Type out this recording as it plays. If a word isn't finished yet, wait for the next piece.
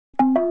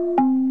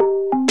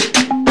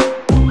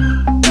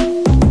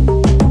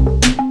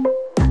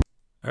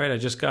right, I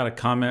just got a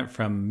comment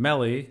from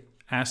Meli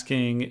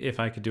asking if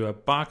I could do a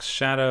box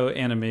shadow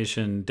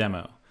animation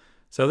demo.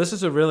 So this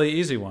is a really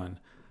easy one.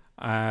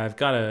 I've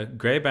got a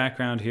gray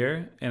background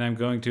here and I'm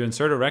going to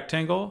insert a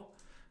rectangle,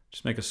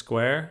 just make a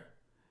square,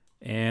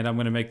 and I'm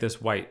going to make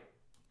this white.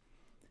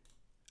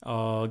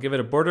 I'll give it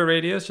a border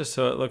radius just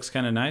so it looks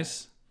kind of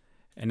nice.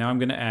 And now I'm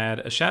going to add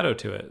a shadow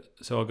to it.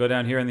 So I'll go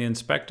down here in the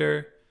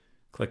inspector,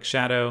 click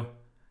shadow,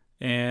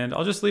 and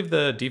I'll just leave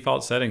the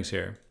default settings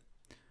here.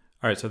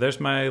 All right, so there's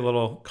my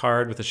little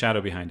card with a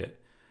shadow behind it.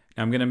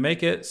 Now I'm going to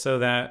make it so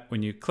that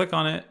when you click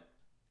on it,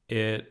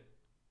 it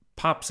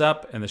pops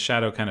up and the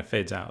shadow kind of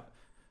fades out.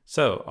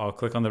 So I'll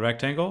click on the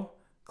rectangle,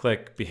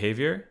 click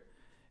behavior,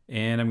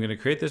 and I'm going to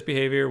create this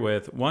behavior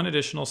with one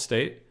additional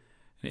state.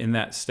 In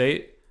that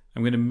state,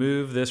 I'm going to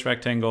move this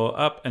rectangle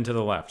up and to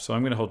the left. So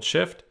I'm going to hold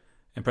shift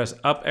and press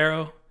up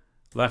arrow,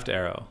 left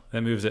arrow.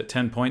 That moves it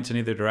 10 points in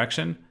either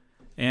direction.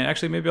 And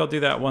actually maybe I'll do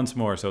that once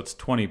more so it's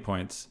 20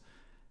 points.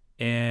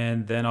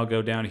 And then I'll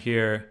go down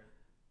here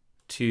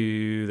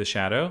to the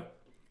shadow.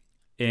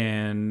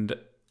 And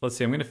let's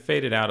see, I'm going to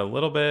fade it out a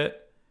little bit.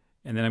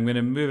 And then I'm going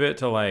to move it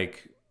to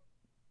like,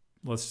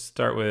 let's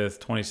start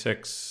with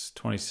 26,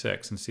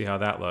 26 and see how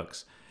that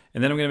looks.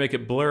 And then I'm going to make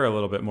it blur a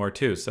little bit more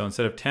too. So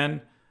instead of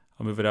 10,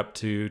 I'll move it up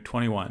to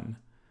 21.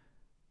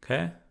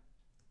 Okay.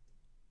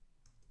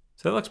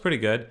 So that looks pretty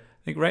good.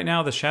 I think right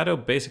now the shadow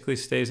basically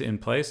stays in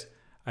place.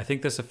 I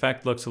think this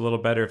effect looks a little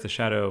better if the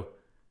shadow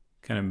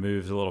kind of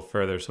moves a little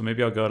further. So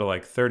maybe I'll go to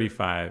like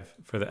 35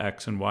 for the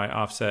X and Y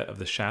offset of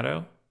the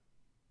shadow.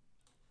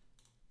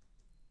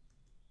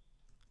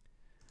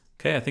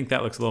 Okay, I think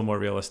that looks a little more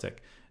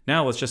realistic.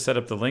 Now let's just set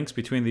up the links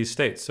between these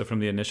states. So from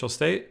the initial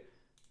state,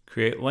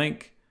 create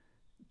link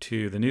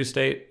to the new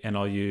state, and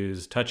I'll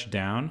use touch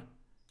down.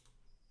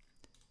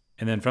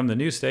 And then from the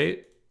new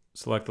state,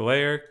 select the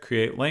layer,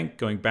 create link,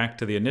 going back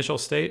to the initial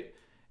state,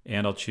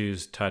 and I'll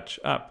choose touch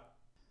up.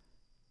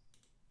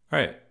 All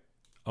right,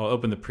 I'll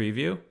open the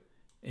preview,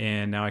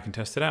 and now I can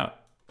test it out.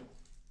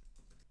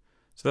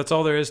 So that's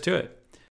all there is to it.